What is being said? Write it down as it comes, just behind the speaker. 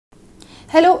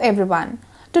Hello everyone.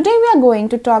 Today we are going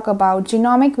to talk about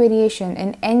genomic variation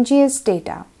in NGS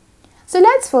data. So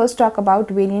let's first talk about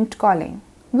variant calling.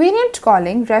 Variant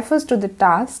calling refers to the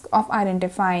task of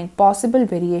identifying possible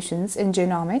variations in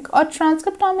genomic or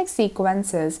transcriptomic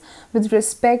sequences with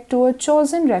respect to a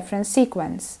chosen reference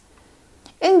sequence.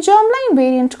 In germline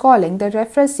variant calling, the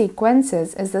reference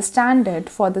sequences is the standard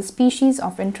for the species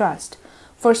of interest.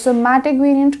 For somatic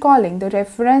variant calling, the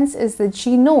reference is the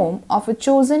genome of a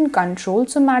chosen control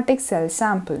somatic cell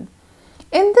sample.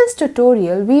 In this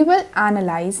tutorial, we will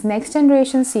analyze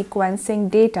next-generation sequencing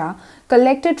data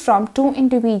collected from two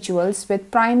individuals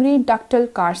with primary ductal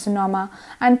carcinoma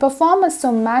and perform a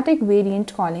somatic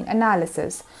variant calling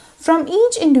analysis. From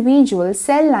each individual,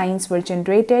 cell lines were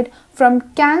generated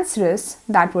from cancerous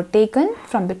that were taken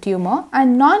from the tumor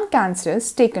and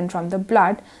non-cancerous taken from the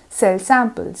blood cell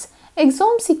samples.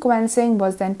 Exome sequencing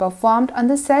was then performed on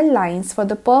the cell lines for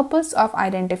the purpose of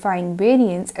identifying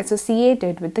variants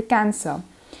associated with the cancer.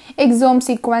 Exome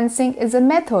sequencing is a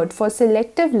method for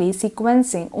selectively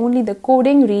sequencing only the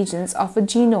coding regions of a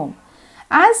genome.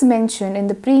 As mentioned in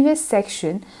the previous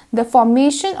section, the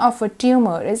formation of a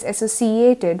tumor is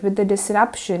associated with the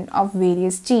disruption of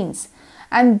various genes,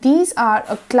 and these are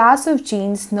a class of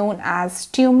genes known as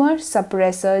tumor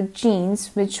suppressor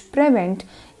genes which prevent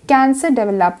cancer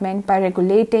development by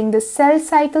regulating the cell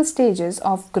cycle stages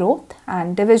of growth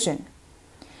and division.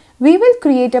 We will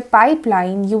create a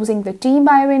pipeline using the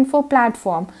T-bioinfo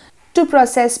platform to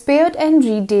process paired and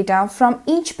read data from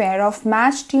each pair of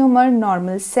matched tumor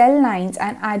normal cell lines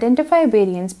and identify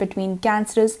variants between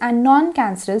cancerous and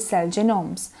non-cancerous cell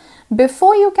genomes.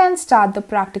 Before you can start the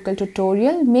practical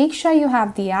tutorial, make sure you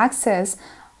have the access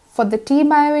for the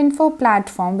T-bioinfo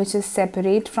platform, which is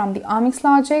separate from the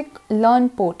OmicsLogic Learn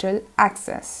portal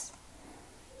access.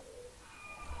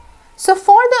 So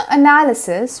for the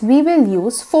analysis, we will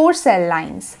use 4 cell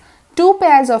lines, 2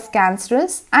 pairs of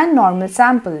cancerous and normal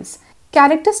samples.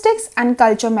 Characteristics and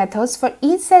culture methods for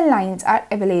each cell lines are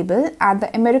available at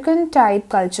the American Type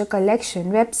Culture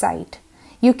Collection website.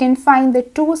 You can find the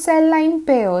 2 cell line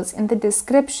pairs in the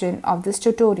description of this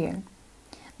tutorial.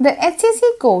 The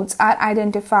HCC codes are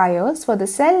identifiers for the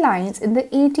cell lines in the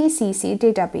ATCC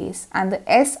database, and the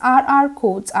SRR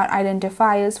codes are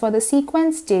identifiers for the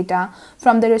sequence data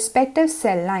from the respective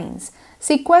cell lines.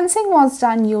 Sequencing was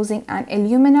done using an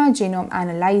Illumina genome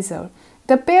analyzer.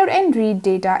 The pair and read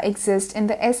data exist in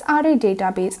the SRA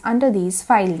database under these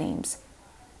file names.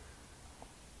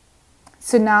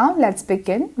 So now let's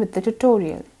begin with the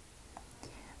tutorial.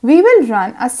 We will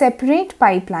run a separate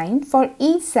pipeline for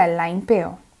each cell line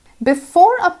pair.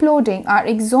 Before uploading our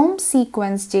exome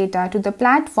sequence data to the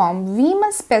platform, we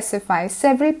must specify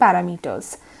several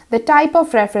parameters. The type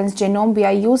of reference genome we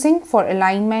are using for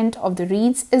alignment of the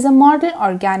reads is a model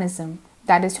organism,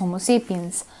 that is Homo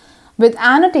sapiens, with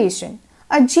annotation.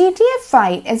 A GTF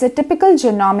file is a typical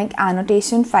genomic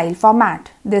annotation file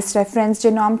format. This reference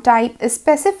genome type is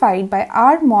specified by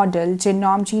our model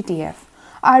genome GTF.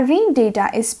 Our read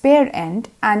data is pair-end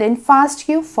and in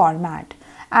FASTQ format.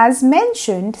 As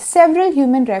mentioned, several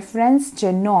human reference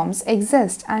genomes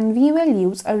exist, and we will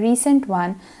use a recent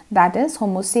one, that is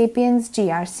Homo sapiens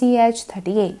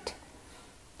GRCH38.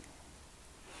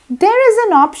 There is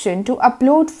an option to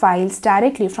upload files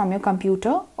directly from your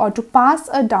computer or to pass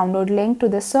a download link to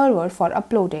the server for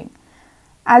uploading.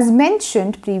 As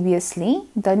mentioned previously,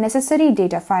 the necessary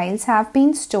data files have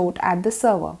been stored at the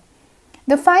server.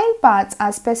 The file paths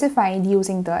are specified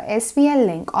using the SVL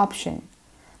link option.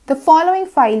 The following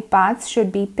file paths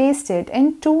should be pasted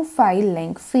in 2 file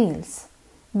link fields.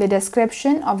 The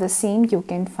description of the same you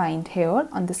can find here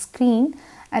on the screen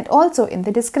and also in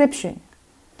the description.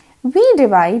 We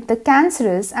divide the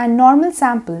cancerous and normal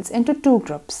samples into 2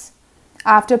 groups.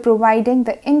 After providing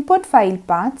the input file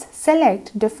paths,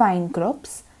 select Define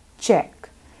Groups, check.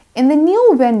 In the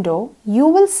new window, you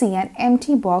will see an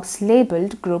empty box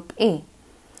labeled Group A.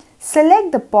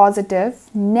 Select the positive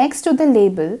next to the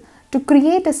label to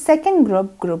create a second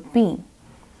group, Group B.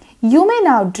 You may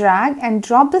now drag and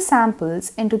drop the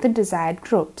samples into the desired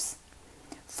groups.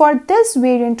 For this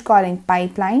variant calling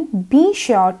pipeline, be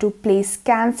sure to place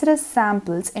cancerous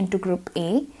samples into Group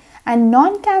A and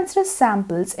non-cancerous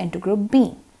samples into Group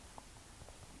B.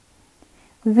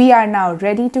 We are now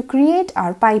ready to create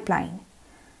our pipeline.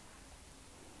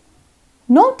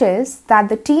 Notice that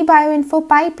the T-bioinfo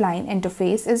pipeline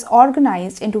interface is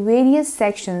organized into various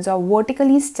sections of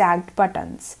vertically stacked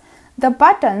buttons. The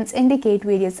buttons indicate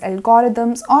various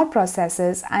algorithms or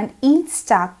processes, and each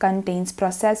stack contains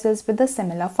processes with a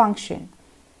similar function.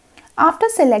 After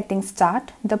selecting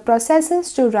Start, the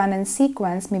processes to run in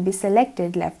sequence may be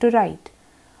selected left to right.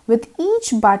 with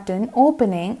each button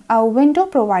opening a window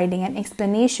providing an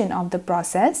explanation of the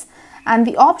process and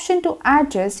the option to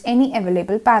adjust any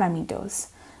available parameters.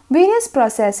 Various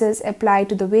processes apply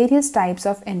to the various types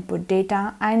of input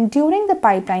data, and during the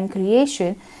pipeline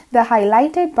creation, the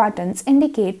highlighted buttons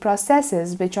indicate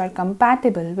processes which are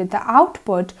compatible with the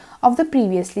output of the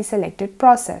previously selected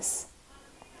process.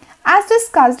 As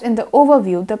discussed in the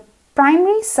overview, the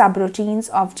primary subroutines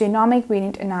of genomic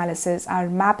variant analysis are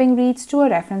mapping reads to a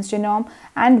reference genome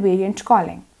and variant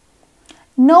calling.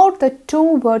 Note the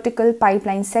two vertical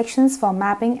pipeline sections for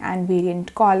mapping and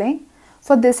variant calling.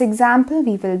 For this example,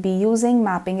 we will be using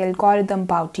mapping algorithm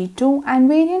BOUT2 and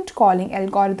variant calling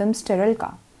algorithm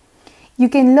Sterilka. You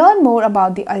can learn more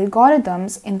about the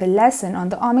algorithms in the lesson on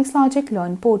the Omics Logic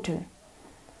Learn portal.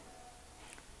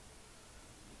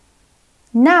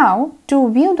 Now, to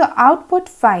view the output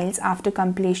files after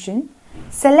completion,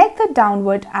 select the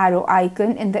downward arrow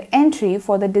icon in the entry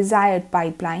for the desired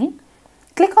pipeline.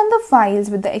 Click on the files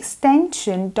with the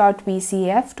extension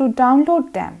 .vcf to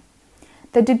download them.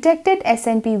 The detected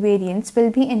SNP variants will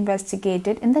be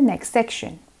investigated in the next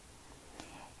section.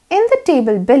 In the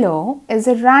table below is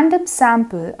a random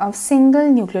sample of single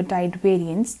nucleotide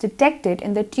variants detected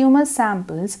in the tumor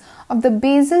samples of the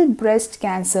basal breast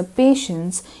cancer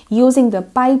patients using the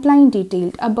pipeline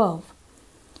detailed above.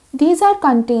 These are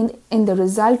contained in the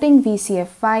resulting VCF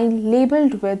file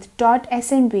labeled with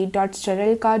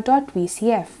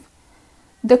 .smv.sterilka.vcf.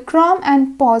 The CHROM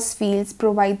and POS fields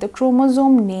provide the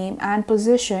chromosome name and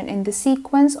position in the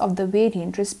sequence of the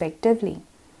variant respectively.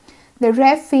 The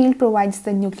ref field provides the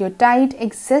nucleotide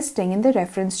existing in the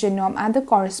reference genome at the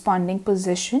corresponding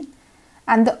position,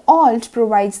 and the ALT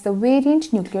provides the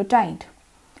variant nucleotide.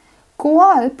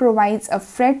 COAL provides a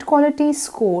FRET quality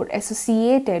score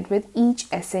associated with each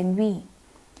SNV,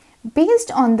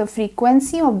 based on the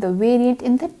frequency of the variant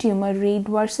in the tumor read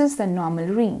versus the normal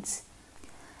reads.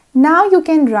 Now you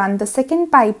can run the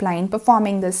second pipeline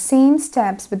performing the same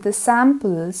steps with the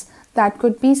samples that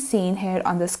could be seen here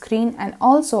on the screen, and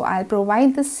also I'll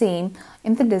provide the same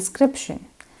in the description.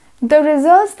 The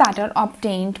results that are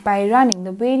obtained by running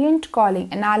the variant calling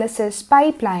analysis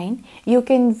pipeline, you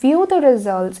can view the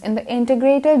results in the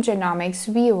integrated genomics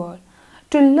viewer.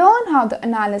 To learn how the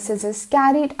analysis is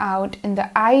carried out in the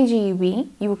IGV,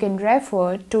 you can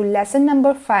refer to lesson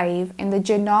number 5 in the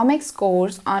Genomics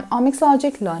course on Omics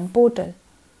Logic Learn portal.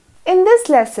 In this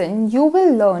lesson, you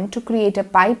will learn to create a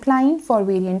pipeline for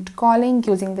variant calling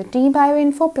using the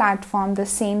T-Bioinfo platform, the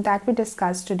same that we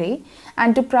discussed today,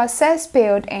 and to process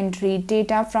paired entry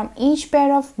data from each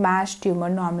pair of matched tumor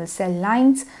normal cell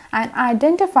lines and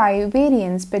identify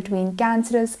variants between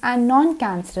cancerous and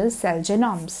non-cancerous cell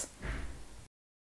genomes.